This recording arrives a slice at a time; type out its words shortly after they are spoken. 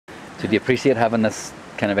So do you appreciate having this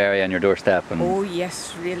kind of area on your doorstep? And Oh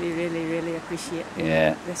yes, really appreciate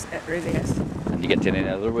yeah. this. It really is. And you get to any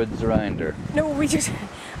other woods around, or? No, we just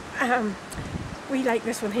we like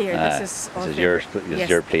this one here. This is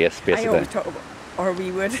your place, basically. I always talk about, or we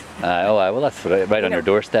would. Well, that's right on your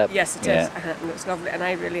doorstep. Yes, it is, and it's lovely, and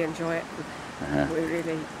I really enjoy it. We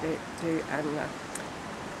really do.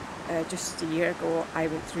 And just a year ago, I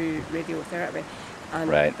went through radiotherapy, and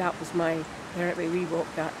that was my therapy. We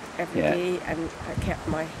walked that every day, and I kept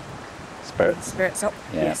my spirits up.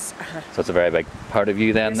 Yes. So it's a very big part of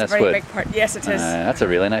you then, this wood? It's a very big part. Yes, it is. That's a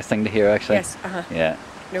really nice thing to hear, actually. Yes. Yeah.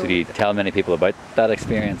 No, so do you tell many people about that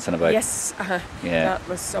experience and about? Yes. Yeah. That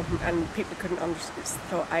was something, and people couldn't understand.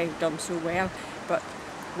 Thought I'd done so well, but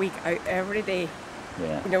week out every day.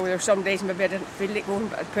 Yeah. You know, there were some days maybe I didn't feel like going,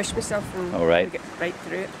 but I'd push myself and get right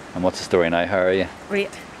through it. And what's the story now? How are you?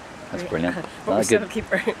 Great. That's brilliant. But we still keep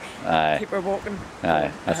her walking.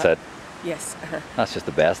 Aye, that's it. Yes. That's just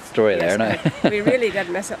the best story there now. We really did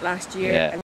miss it last year. Yeah.